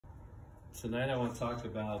Tonight I want to talk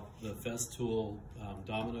about the Festool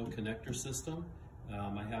domino connector system.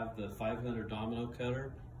 I have the 500 domino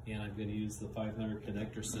cutter and I'm going to use the 500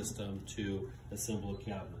 connector system to assemble a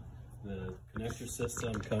cabinet. The connector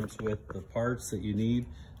system comes with the parts that you need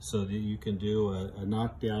so that you can do a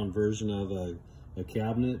knockdown version of a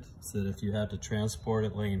cabinet, so that if you had to transport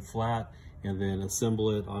it laying flat and then assemble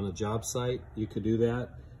it on a job site, you could do that.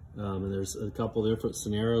 And there's a couple different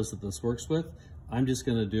scenarios that this works with. I'm just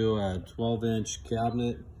going to do a 12-inch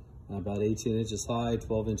cabinet, about 18 inches high,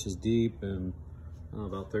 12 inches deep, and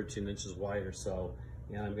about 13 inches wide or so.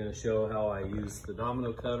 And I'm going to show how I use the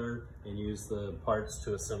domino cutter and use the parts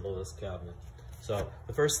to assemble this cabinet. So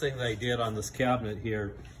the first thing that I did on this cabinet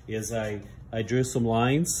here is I drew some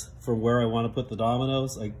lines from where I want to put the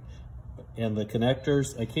dominoes and the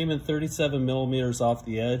connectors. I came in 37 millimeters off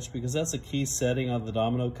the edge because that's a key setting on the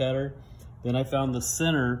domino cutter. Then I found the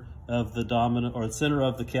center of the domino, or the center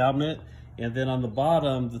of the cabinet, and then on the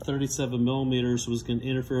bottom, the 37 millimeters was going to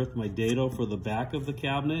interfere with my dado for the back of the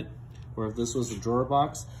cabinet, or if this was a drawer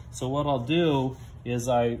box. So what I'll do is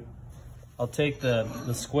I'll take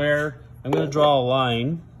the square, I'm going to draw a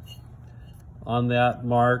line on that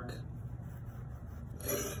mark,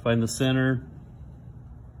 find the center.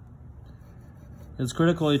 It's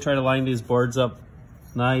critical you try to line these boards up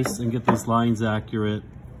nice and get these lines accurate.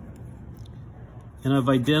 And I've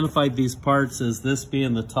identified these parts as this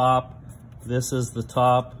being the top, this is the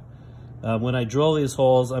top. When I drill these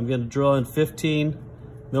holes, I'm going to drill in 15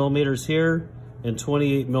 millimeters here and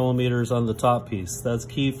 28 millimeters on the top piece. That's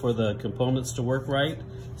key for the components to work right.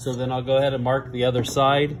 So then I'll go ahead and mark the other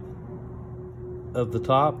side of the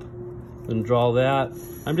top and draw that.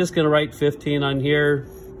 I'm just going to write 15 on here,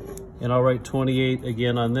 and I'll write 28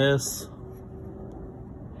 again on this.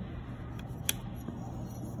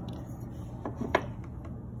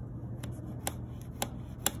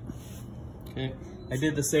 Okay, I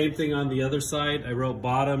did the same thing on the other side. I wrote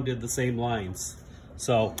bottom, did the same lines.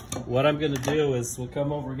 So what I'm going to do is we'll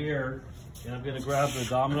come over here and I'm going to grab the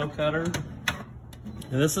domino cutter.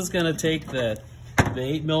 And this is going to take the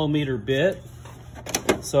 8 millimeter bit.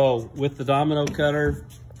 So with the domino cutter,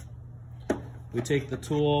 we take the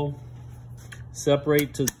tool,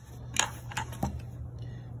 separate to,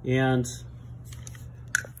 and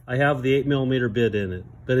I have the 8 millimeter bit in it.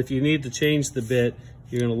 But if you need to change the bit,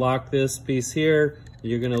 you're going to lock this piece here.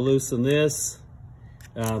 You're going to loosen this.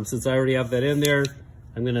 Since I already have that in there,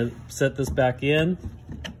 I'm going to set this back in.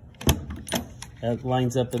 That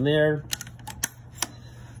lines up in there.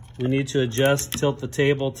 We need to adjust, tilt the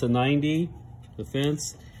table to 90, the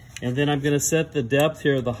fence. And then I'm going to set the depth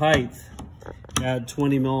here, the height, at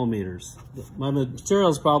 20 millimeters. My material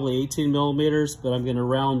is probably 18 millimeters, but I'm going to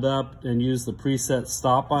round up and use the preset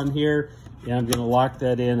stop on here. And I'm going to lock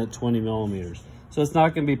that in at 20 millimeters. So it's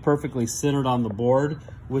not going to be perfectly centered on the board,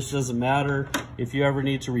 which doesn't matter. If you ever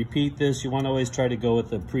need to repeat this, you want to always try to go with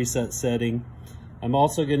the preset setting. I'm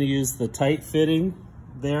also going to use the tight fitting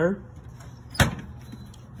there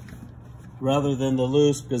rather than the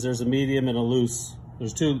loose, because there's a medium and a loose.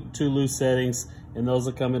 There's two loose settings, and those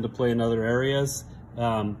will come into play in other areas.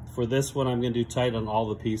 For this one, I'm going to do tight on all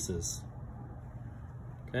the pieces.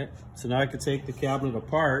 Okay, so now I can take the cabinet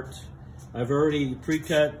apart. I've already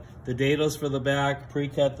pre-cut the dados for the back,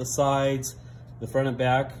 pre-cut the sides, the front and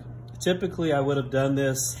back. Typically, I would have done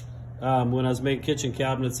this when I was making kitchen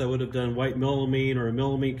cabinets. I would have done white melamine or a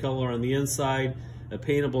melamine color on the inside, a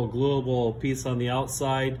paintable, gluable piece on the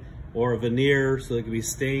outside, or a veneer so it could be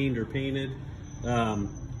stained or painted. And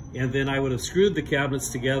then I would have screwed the cabinets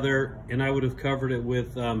together and I would have covered it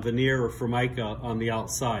with veneer or formica on the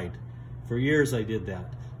outside. For years I did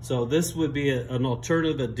that. So this would be an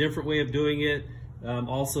alternative, a different way of doing it.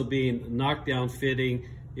 Also being knockdown fitting.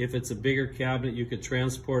 If it's a bigger cabinet, you could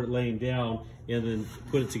transport it laying down and then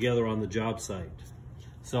put it together on the job site.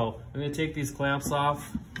 So I'm going to take these clamps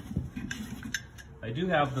off. I do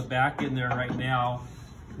have the back in there right now,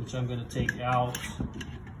 which I'm going to take out.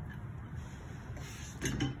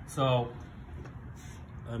 So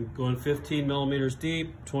I'm going 15 millimeters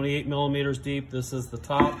deep, 28 millimeters deep. This is the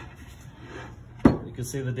top. You can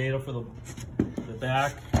see the dado for the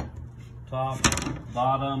back, top,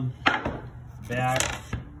 bottom, back.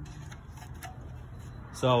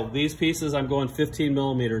 So these pieces I'm going 15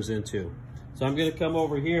 millimeters into. So I'm going to come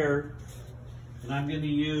over here and I'm going to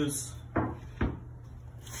use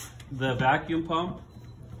the vacuum pump.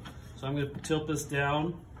 So I'm going to tilt this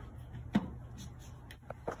down.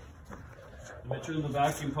 I'm going to turn the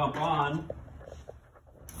vacuum pump on.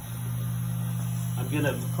 I'm going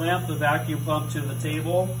to clamp the vacuum pump to the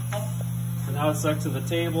table. So now it's stuck to the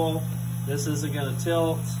table. This isn't going to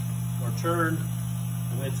tilt or turn.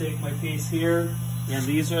 I'm going to take my piece here, and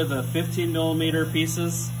these are the 15 millimeter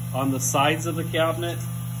pieces on the sides of the cabinet.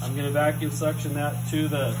 I'm going to vacuum suction that to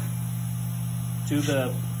the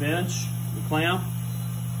bench, the clamp.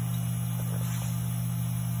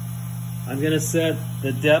 I'm going to set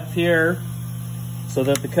the depth here so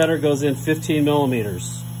that the cutter goes in 15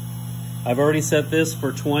 millimeters. I've already set this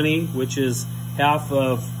for 20, which is half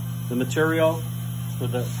of the material for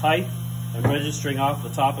the height. I'm registering off the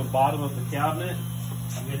top and bottom of the cabinet.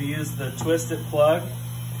 I'm going to use the twisted plug.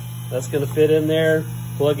 That's going to fit in there.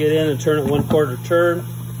 Plug it in and turn it 1/4 turn.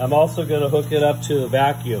 I'm also going to hook it up to the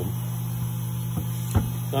vacuum.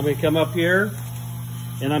 So I'm going to come up here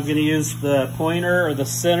and I'm going to use the pointer or the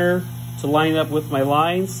center to line up with my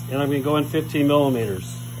lines, and I'm going to go in 15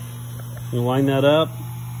 millimeters. I'm going to line that up.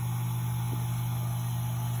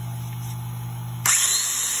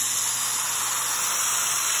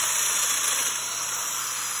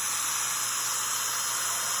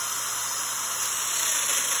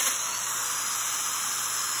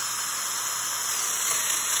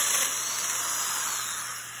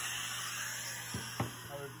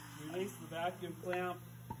 Release the vacuum clamp,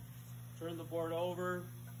 turn the board over,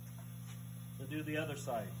 and do the other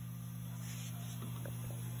side,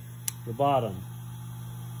 the bottom.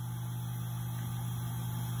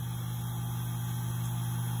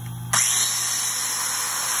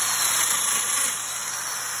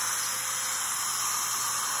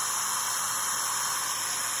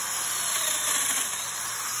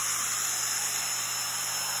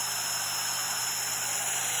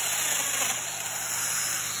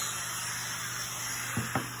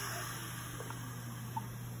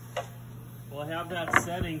 Well, I have that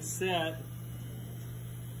setting set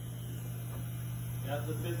at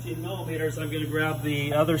the 15 millimeters. I'm going to grab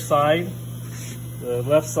the other side, the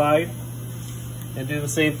left side, and do the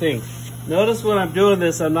same thing. Notice when I'm doing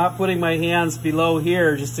this, I'm not putting my hands below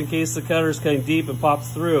here just in case the cutter's cutting deep and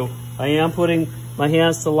pops through. I am putting my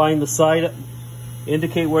hands to line the side,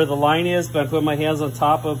 indicate where the line is, but I'm putting my hands on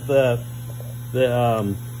top of the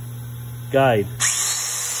guide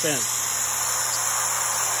fence.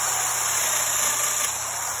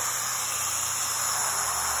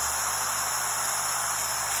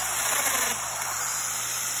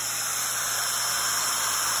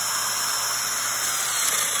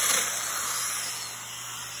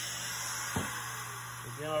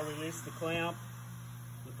 Now I'll release the clamp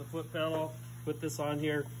with the foot pedal, put this on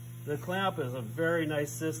here. The clamp is a very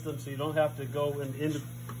nice system, so you don't have to go and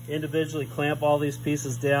individually clamp all these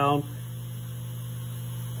pieces down.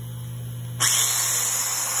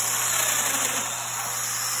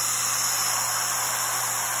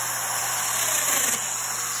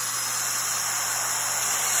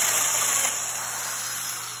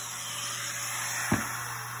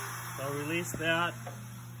 So I'll release that.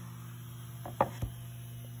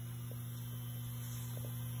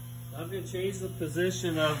 I'm going to change the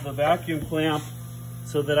position of the vacuum clamp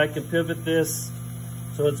so that I can pivot this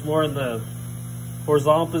so it's more in the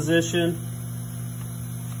horizontal position.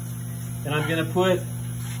 And I'm going to put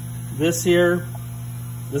this here.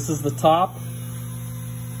 This is the top.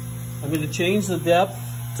 I'm going to change the depth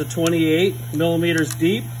to 28 millimeters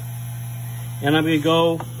deep. And I'm going to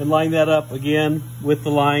go and line that up again with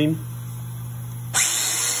the line.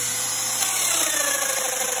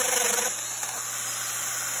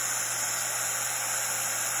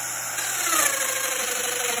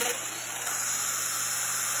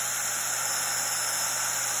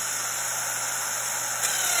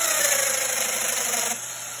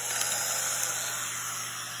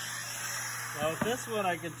 Now with this one,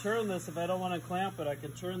 I can turn this. If I don't want to clamp it, I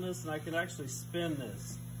can turn this and I can actually spin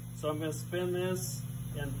this. So I'm going to spin this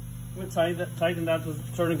and I'm going to tighten that to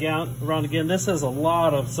turn around again. This has a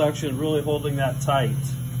lot of suction really holding that tight.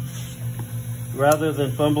 Rather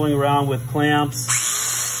than fumbling around with clamps.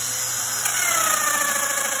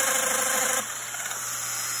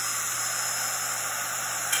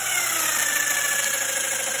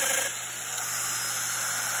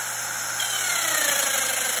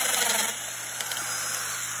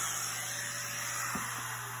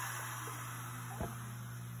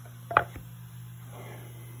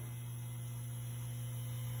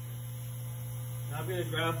 I'm going to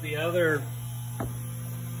grab the other,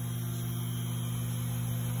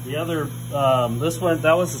 this one,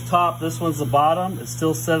 that was the top, this one's the bottom. It's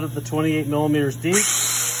still set at the 28 millimeters deep.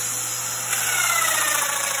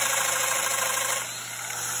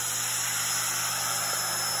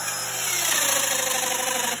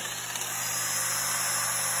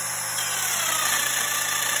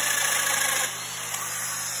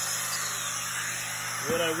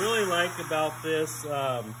 What I really like about this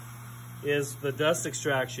is the dust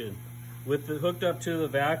extraction. with the hooked up to the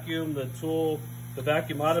vacuum, the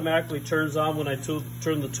vacuum automatically turns on when I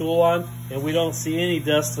turn the tool on, and we don't see any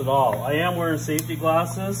dust at all. I am wearing safety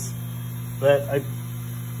glasses, but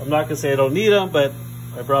I'm not gonna say I don't need them, but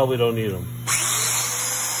I probably don't need them.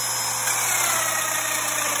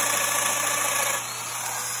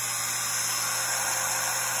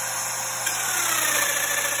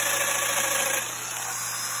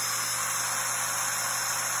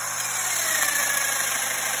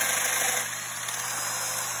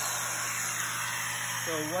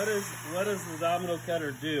 So what does the domino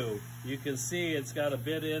cutter do? You can see it's got a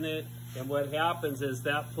bit in it, and what happens is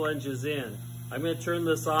that plunges in. I'm going to turn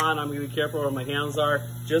this on. I'm going to be careful where my hands are,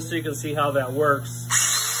 just so you can see how that works.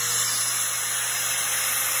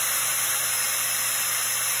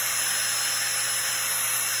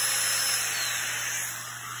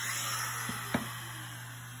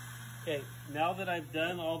 Okay, now that I've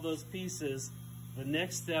done all those pieces, the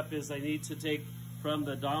next step is I need to take from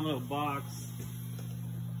the domino box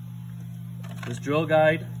this drill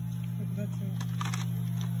guide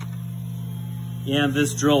and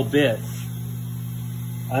this drill bit.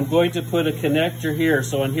 I'm going to put a connector here.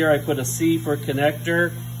 So on here I put a C for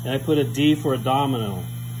connector and I put a D for a domino.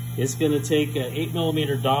 It's going to take an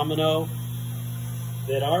 8mm domino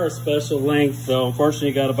that are a special length, though unfortunately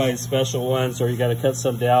you got to buy special ones or you got to cut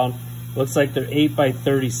some down. Looks like they're 8 by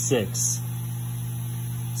 36.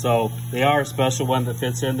 So they are a special one that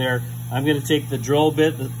fits in there. I'm going to take the drill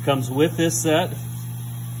bit that comes with this set,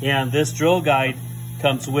 and this drill guide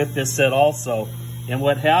comes with this set also. And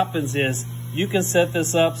what happens is you can set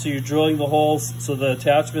this up so you're drilling the holes so the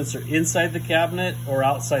attachments are inside the cabinet or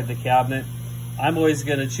outside the cabinet. I'm always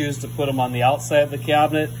going to choose to put them on the outside of the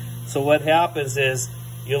cabinet. So what happens is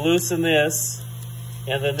you loosen this,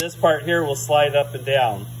 and then this part here will slide up and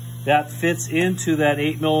down. That fits into that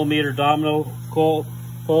 8mm domino hole.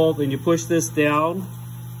 Then you push this down.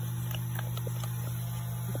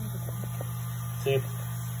 See,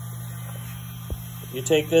 you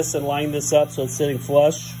take this and line this up so it's sitting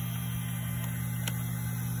flush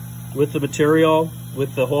with the material,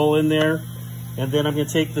 with the hole in there. And then I'm going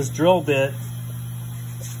to take this drill bit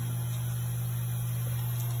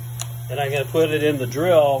and I'm going to put it in the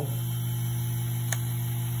drill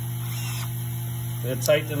and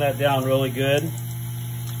tighten that down really good.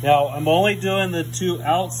 Now I'm only doing the two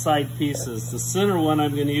outside pieces. The center one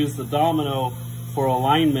I'm going to use the domino for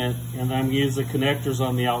alignment, and I'm going to use the connectors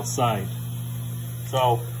on the outside.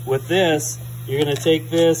 So with this, you're going to take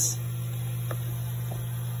this.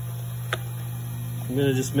 I'm going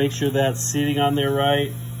to just make sure that's seating on there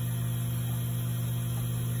right.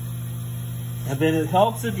 And then it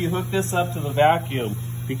helps if you hook this up to the vacuum,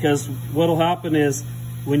 because what will happen is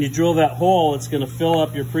when you drill that hole, it's going to fill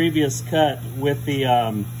up your previous cut with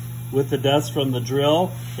the dust from the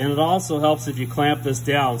drill, and it also helps if you clamp this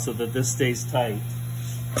down so that this stays tight.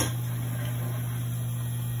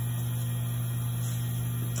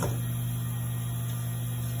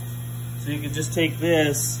 So you can just take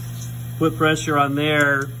this, put pressure on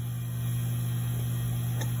there,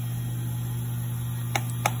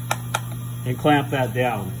 and clamp that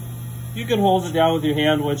down. You can hold it down with your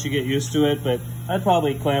hand once you get used to it, but I'd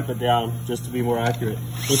probably clamp it down just to be more accurate.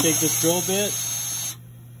 We'll take this drill bit,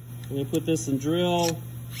 I'm going to put this in drill.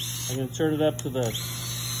 I'm going to turn it up to the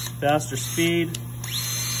faster speed.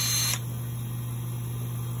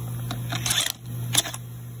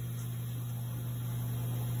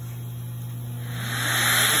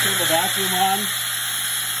 I'll turn the vacuum on.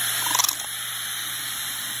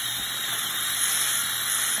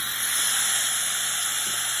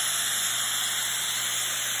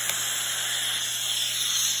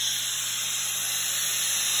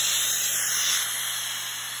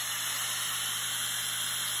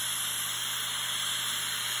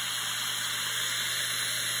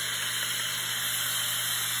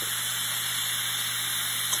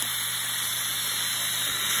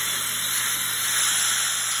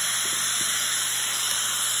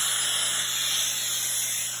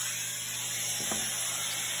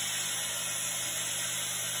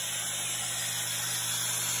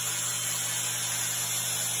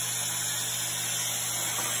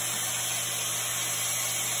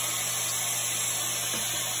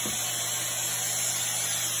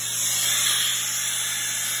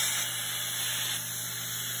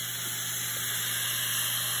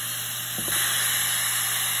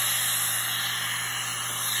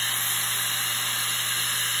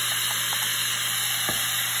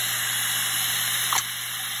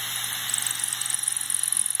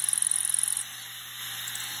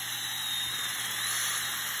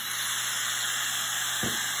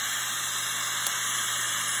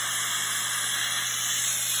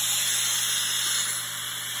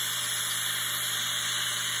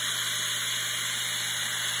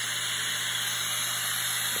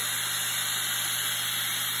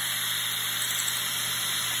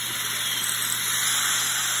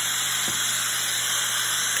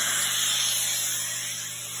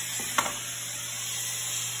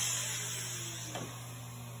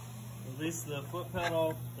 Release the foot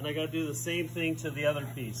pedal, and I got to do the same thing to the other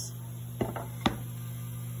piece. I'm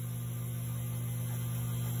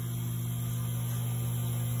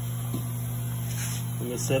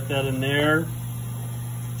going to set that in there.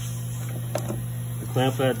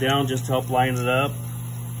 Clamp that down just to help line it up.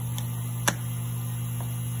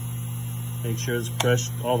 Make sure it's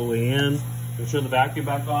pressed all the way in. Make sure the vacuum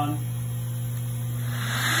back on.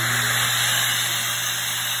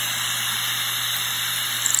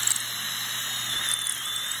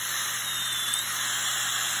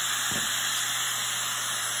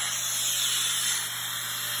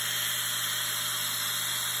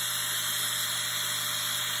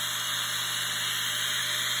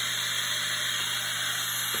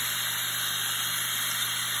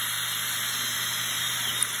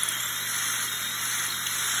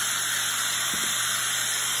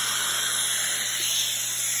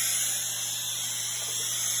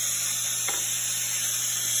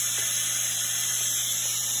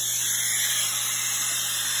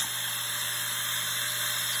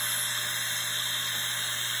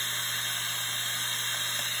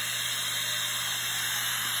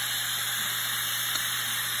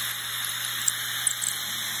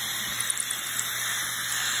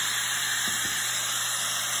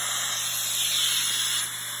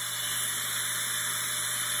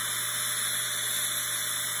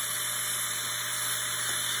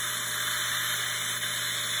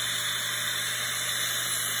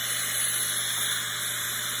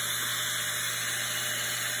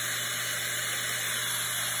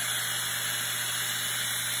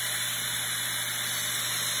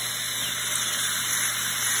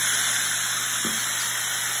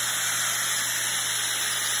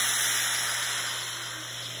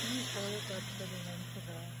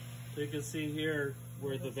 So you can see here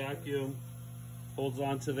where the vacuum holds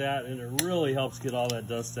on to that, and it really helps get all that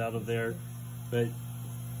dust out of there. But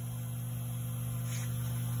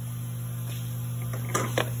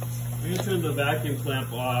I'm going to turn the vacuum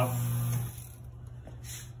clamp off.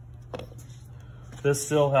 This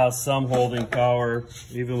still has some holding power,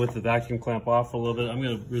 even with the vacuum clamp off a little bit. I'm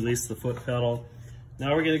going to release the foot pedal.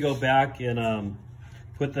 Now we're going to go back and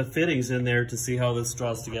put the fittings in there to see how this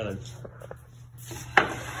draws together.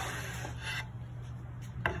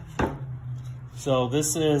 So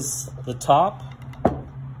this is the top,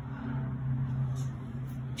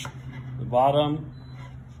 the bottom.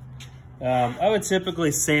 I would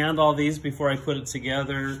typically sand all these before I put it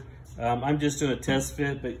together. I'm just doing a test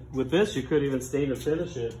fit, but with this you could even stain and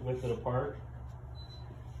finish it with it apart.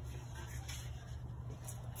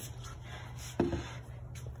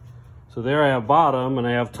 So there I have bottom and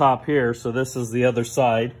I have top here, so this is the other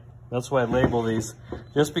side. That's why I label these.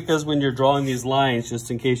 Just because when you're drawing these lines, just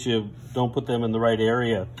in case you don't put them in the right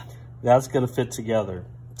area, that's gonna fit together.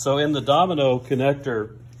 So in the domino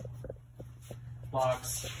connector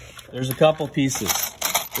box, there's a couple pieces.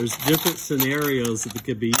 There's different scenarios that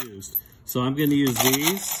could be used. So I'm gonna use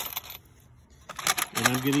these, and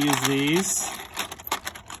I'm gonna use these.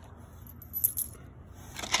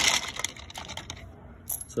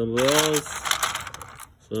 Some of those,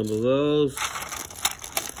 some of those.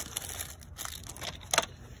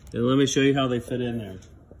 And let me show you how they fit in there.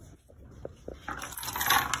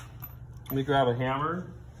 Let me grab a hammer.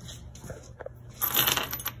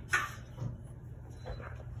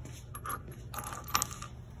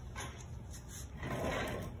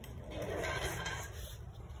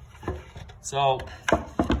 So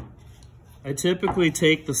I typically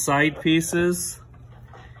take the side pieces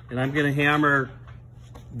and I'm gonna hammer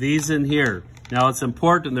these in here. Now it's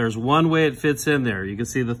important, there's one way it fits in there. You can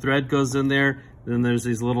see the thread goes in there, then there's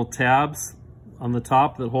these little tabs on the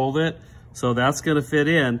top that hold it. So that's gonna fit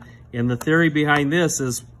in. And the theory behind this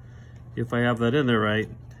is, if I have that in there right,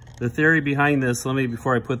 the theory behind this,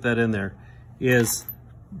 before I put that in there, is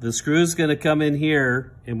the screw's gonna come in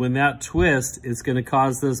here, and when that twists, it's gonna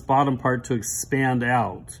cause this bottom part to expand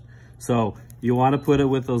out. So you wanna put it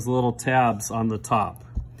with those little tabs on the top.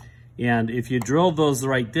 And if you drill those the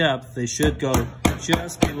right depth, they should go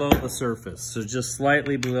just below the surface. So just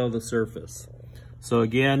slightly below the surface. So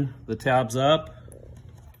again, the tabs up,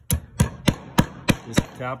 just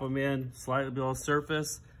tap them in slightly below the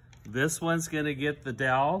surface. This one's gonna get the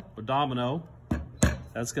dowel, or domino.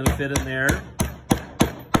 That's gonna fit in there.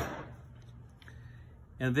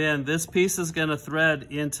 And then this piece is gonna thread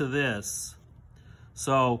into this.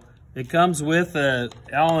 So it comes with a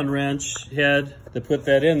Allen wrench head to put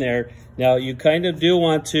that in there. Now you kind of do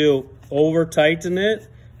want to over tighten it,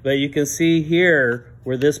 but you can see here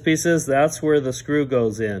where this piece is, that's where the screw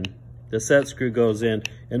goes in. The set screw goes in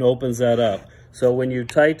and opens that up. So when you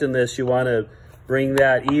tighten this, you want to bring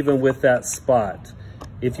that even with that spot.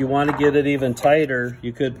 if you want to get it even tighter,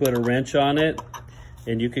 you could put a wrench on it,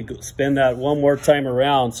 and you could spin that one more time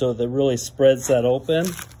around so that really spreads that open.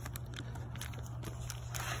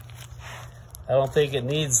 I don't think it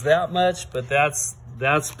needs that much, but that's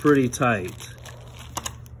pretty tight.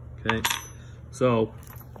 Okay, so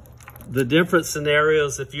the different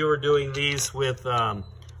scenarios, if you were doing these with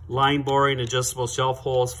line boring, adjustable shelf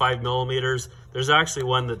holes, 5 millimeters, there's actually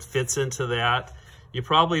one that fits into that. You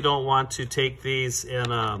probably don't want to take these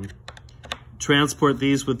and transport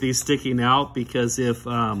these with these sticking out, because if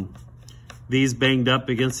these banged up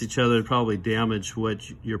against each other, it'd probably damage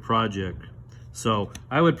your project. So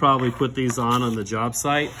I would probably put these on the job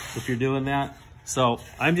site if you're doing that. So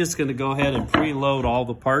I'm just gonna go ahead and preload all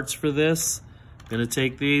the parts for this. I'm gonna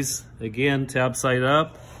take these, again, tab side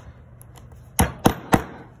up.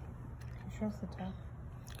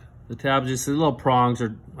 The tabs, just the little prongs,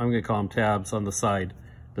 or I'm gonna call them tabs on the side.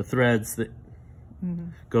 The threads that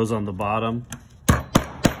goes on the bottom.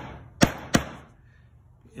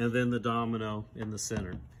 And then the domino in the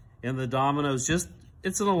center. And the domino is just,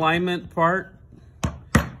 it's an alignment part,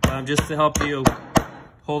 just to help you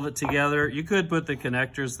hold it together. You could put the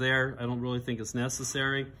connectors there. I don't really think it's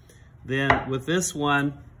necessary. Then with this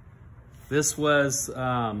one, this was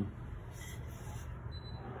the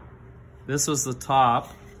top.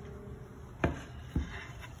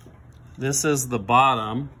 This is the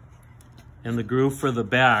bottom and the groove for the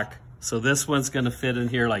back. So this one's gonna fit in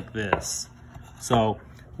here like this. So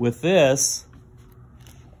with this,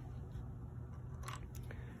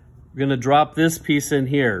 we're gonna drop this piece in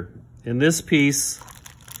here. And this piece,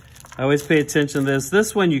 I always pay attention to this.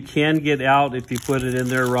 This one you can get out if you put it in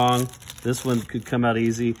there wrong. This one could come out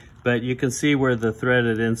easy, but you can see where the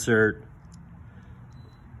threaded insert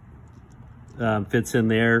fits in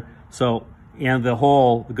there. So, and the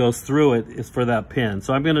hole that goes through it is for that pin.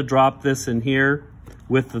 So I'm gonna drop this in here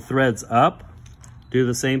with the threads up. Do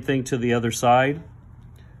the same thing to the other side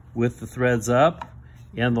with the threads up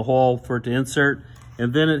and the hole for it to insert.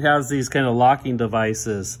 And then it has these kind of locking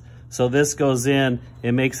devices. So this goes in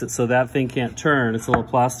and makes it so that thing can't turn. It's a little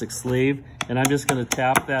plastic sleeve. And I'm just gonna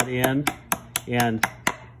tap that in, and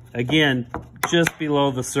again, just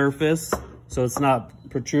below the surface, so it's not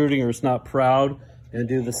protruding or it's not proud, and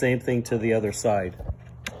do the same thing to the other side.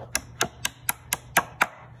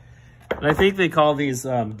 And I think they call these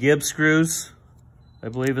Gibbs screws, I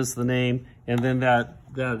believe is the name. And then that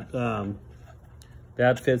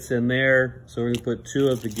fits in there. So we're gonna put 2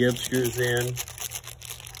 of the Gibbs screws in.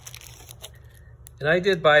 And I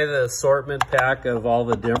did buy the assortment pack of all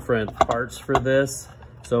the different parts for this.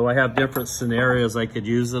 So I have different scenarios I could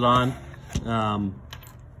use it on.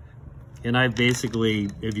 And I basically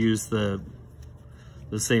have used the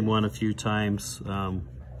same one a few times.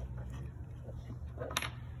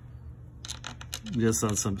 Just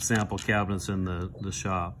on some sample cabinets in the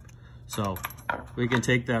shop. So we can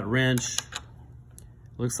take that wrench.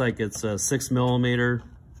 Looks like it's a 6 millimeter,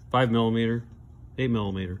 5 millimeter, 8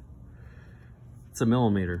 millimeter. It's a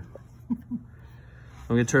millimeter. I'm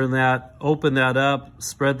gonna turn that, open that up,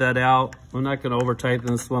 spread that out. I'm not gonna over tighten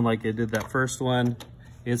this one like I did that first one.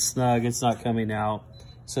 It's snug, it's not coming out.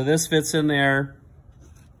 So this fits in there.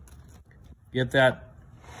 Get that,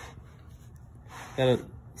 got it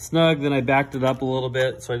snug, then I backed it up a little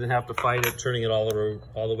bit so I didn't have to fight it, turning it all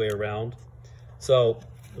the way around. So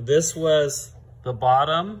this was the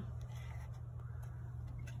bottom,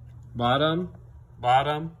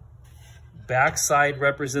 back side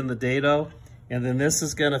represent the dado, and then this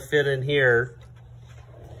is gonna fit in here.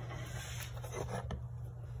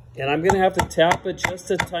 And I'm gonna have to tap it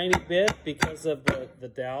just a tiny bit because of the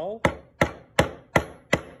dowel.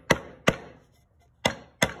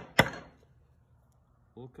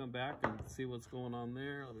 We'll come back and see what's going on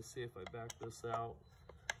there. Let me see if I back this out.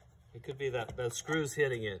 It could be that screw's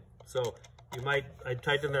hitting it. So I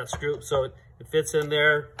tighten that screw so it fits in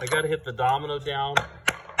there. I gotta hit the domino down.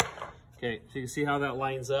 Okay, so you see how that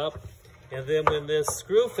lines up? And then when this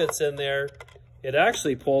screw fits in there, it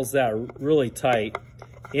actually pulls that really tight,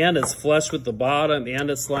 and it's flush with the bottom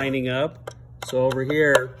and it's lining up. So over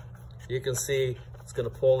here, you can see it's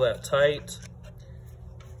gonna pull that tight.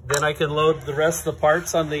 Then I can load the rest of the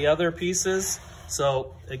parts on the other pieces.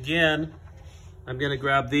 So again, I'm gonna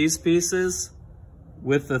grab these pieces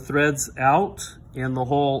with the threads out and the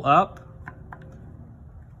hole up.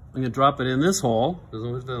 I'm gonna drop it in this hole,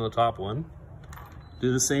 because it's in the top one.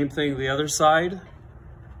 Do the same thing the other side.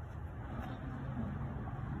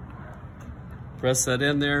 Press that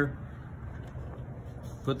in there.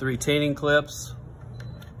 Put the retaining clips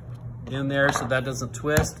in there so that doesn't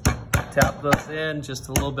twist. Tap those in just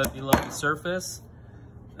a little bit below the surface.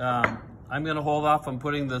 I'm gonna hold off on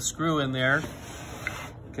putting the screw in there.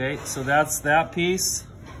 Okay, so that's that piece.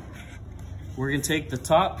 We're gonna take the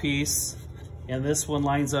top piece, and this one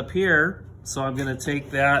lines up here. So I'm gonna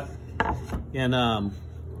take that and I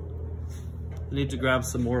need to grab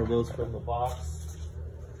some more of those from the box.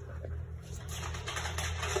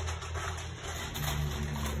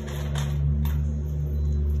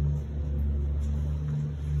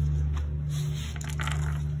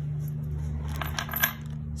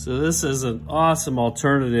 So this is an awesome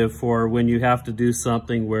alternative for when you have to do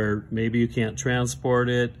something where maybe you can't transport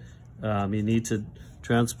it. You need to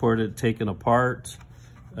transport it taken apart.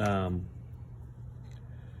 Let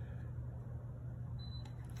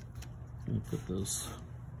me put those.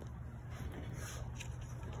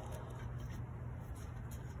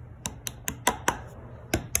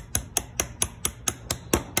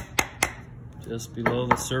 Just below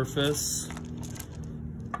the surface.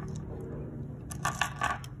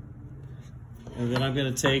 And then I'm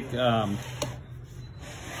going to take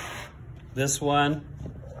this one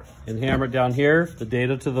and hammer it down here, the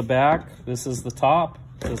data to the back. This is the top.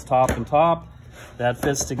 This is top and top. That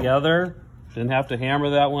fits together. Didn't have to hammer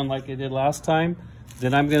that one like I did last time.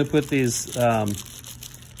 Then I'm going to put these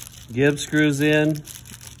Gibbs screws in.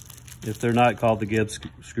 If they're not called the Gibbs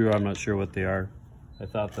screw, I'm not sure what they are. I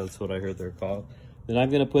thought that's what I heard they're called. Then I'm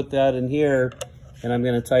going to put that in here, and I'm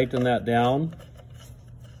going to tighten that down.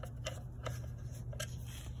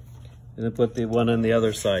 And then put the one on the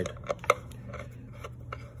other side.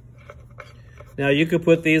 Now you could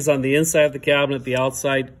put these on the inside of the cabinet, the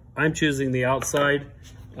outside. I'm choosing the outside.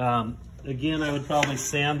 Again, I would probably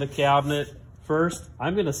sand the cabinet first.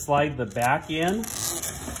 I'm going to slide the back in.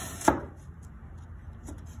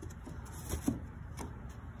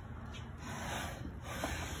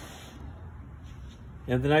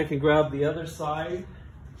 And then I can grab the other side.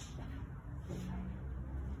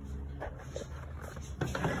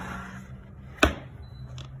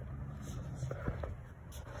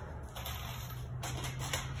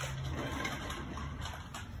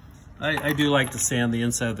 I do like to sand the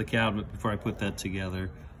inside of the cabinet before I put that together.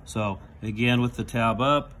 So again, with the tab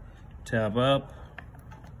up, tab up,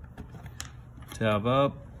 tab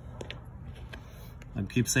up. I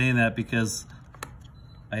keep saying that because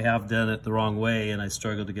I have done it the wrong way and I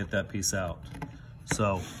struggle to get that piece out.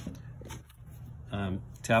 So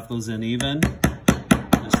tap those in even,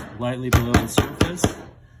 just lightly below the surface.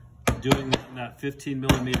 Doing that 15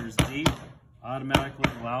 millimeters deep automatically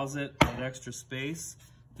allows it that extra space.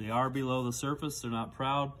 They are below the surface, they're not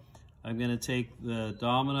proud. I'm gonna take the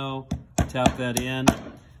domino, tap that in.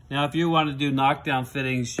 Now, if you want to do knockdown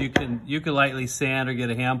fittings, you can lightly sand or get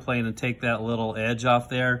a hand plane and take that little edge off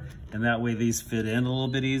there, and that way these fit in a little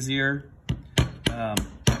bit easier.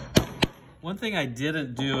 One thing I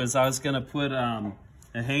didn't do is I was gonna put a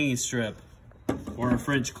hanging strip or a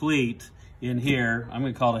French cleat in here. I'm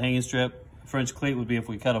gonna call it a hanging strip. French cleat would be if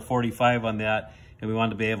we cut a 45 on that and we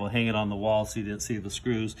wanted to be able to hang it on the wall so you didn't see the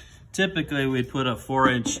screws. Typically, we'd put a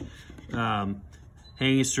 4-inch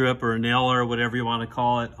hanging strip or a nailer or whatever you want to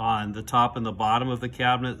call it on the top and the bottom of the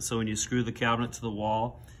cabinet, so when you screw the cabinet to the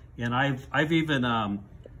wall. And I've even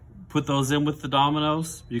put those in with the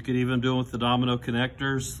dominoes. You could even do them with the domino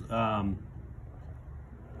connectors, or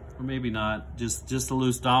maybe not, just a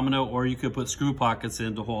loose domino, or you could put screw pockets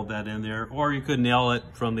in to hold that in there, or you could nail it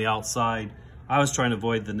from the outside. I was trying to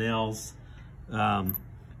avoid the nails.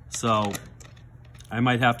 So I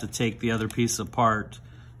might have to take the other piece apart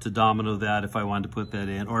to domino that if I wanted to put that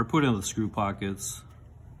in, or put in the screw pockets.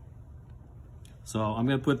 So I'm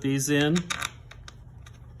going to put these in.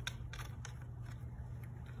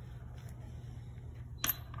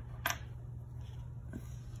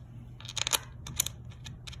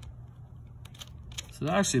 So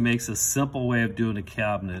that actually makes a simple way of doing a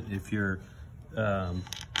cabinet. If you're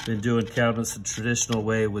been doing cabinets the traditional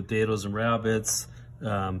way with dados and rabbets,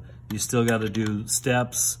 you still got to do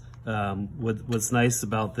steps. What's nice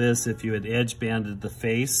about this, if you had edge banded the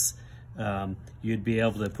face, you'd be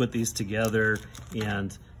able to put these together,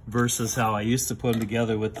 and versus how I used to put them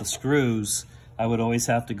together with the screws, I would always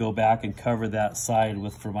have to go back and cover that side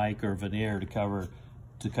with Formica or veneer to cover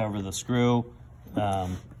the screw.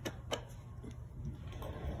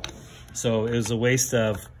 So it was a waste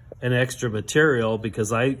of an extra material,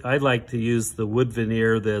 because I like to use the wood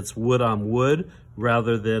veneer that's wood on wood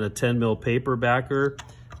rather than a 10 mil paper backer,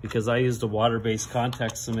 because I used a water-based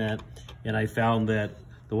contact cement, and I found that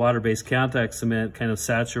the water-based contact cement kind of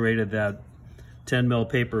saturated that 10 mil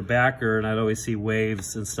paper backer, and I'd always see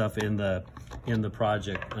waves and stuff in the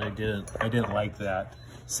project, and I didn't like that.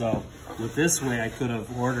 So with this way, I could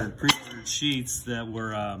have ordered pre-ordered sheets that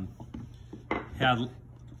were had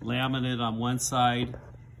laminate on one side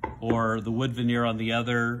or the wood veneer on the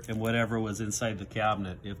other, and whatever was inside the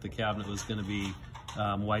cabinet. If the cabinet was going to be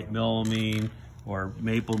white melamine or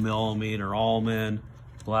maple melamine or almond,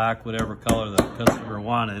 black, whatever color the customer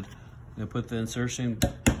wanted. I'm going to put the insertion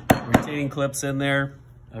retaining clips in there.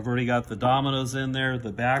 I've already got the dominoes in there,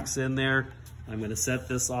 the backs in there. I'm going to set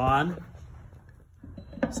this on.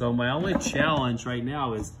 So my only challenge right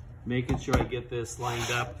now is making sure I get this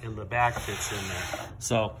lined up and the back fits in there.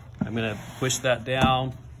 So I'm going to push that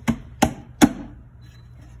down.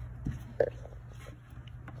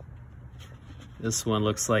 This one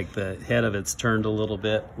looks like the head of it's turned a little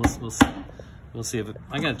bit. We'll see if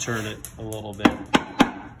I'm going to turn it a little bit.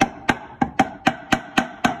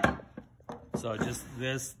 So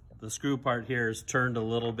just the screw part here is turned a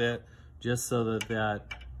little bit, just so that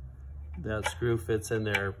screw fits in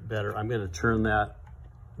there better. I'm going to turn that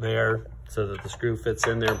there so that the screw fits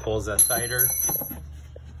in there and pulls that tighter.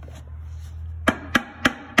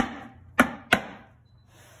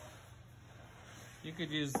 You could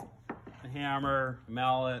use a hammer,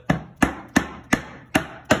 mallet.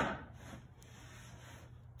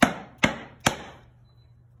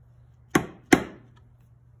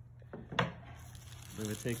 I'm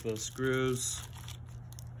going to take those screws.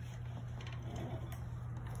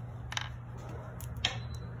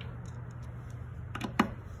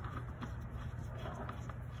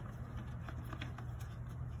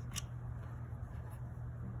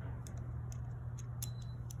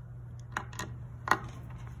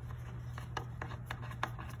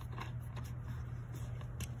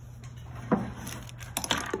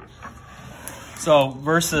 So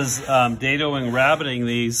versus dadoing, rabbiting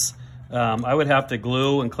these, I would have to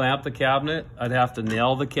glue and clamp the cabinet. I'd have to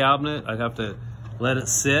nail the cabinet. I'd have to let it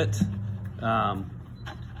sit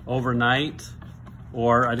overnight,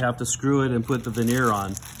 or I'd have to screw it and put the veneer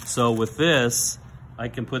on. So with this, I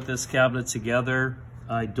can put this cabinet together.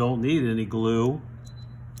 I don't need any glue.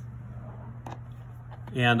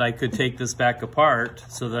 And I could take this back apart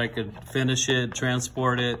so that I could finish it,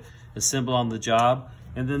 transport it, assemble on the job.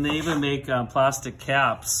 And then they even make plastic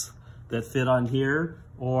caps that fit on here,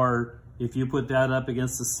 or if you put that up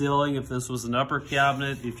against the ceiling, if this was an upper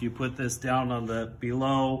cabinet, if you put this down on the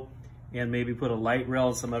below and maybe put a light rail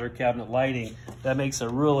and some other cabinet lighting, that makes a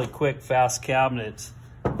really quick, fast cabinet.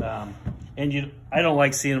 And I don't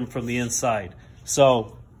like seeing them from the inside.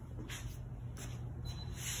 So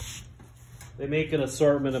they make an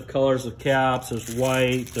assortment of colors of caps. There's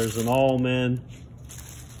white, there's an almond,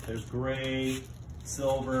 there's gray,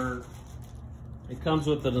 silver. It comes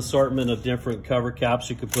with an assortment of different cover caps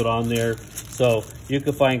you could put on there. So you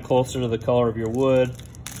could find closer to the color of your wood,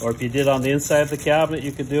 or if you did on the inside of the cabinet,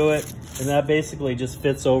 you could do it. And that basically just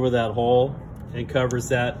fits over that hole and covers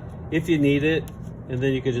that if you need it. And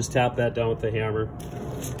then you could just tap that down with the hammer.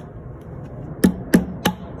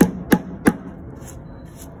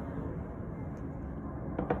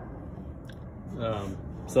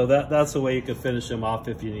 So that's the way you could finish them off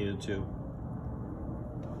if you needed to.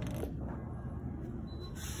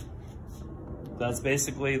 That's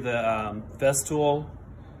basically the Festool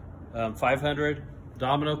 500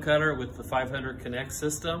 domino cutter with the 500 Connect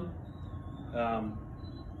system. I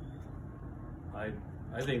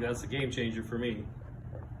think that's a game changer for me.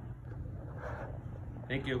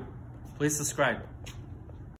 Thank you. Please subscribe.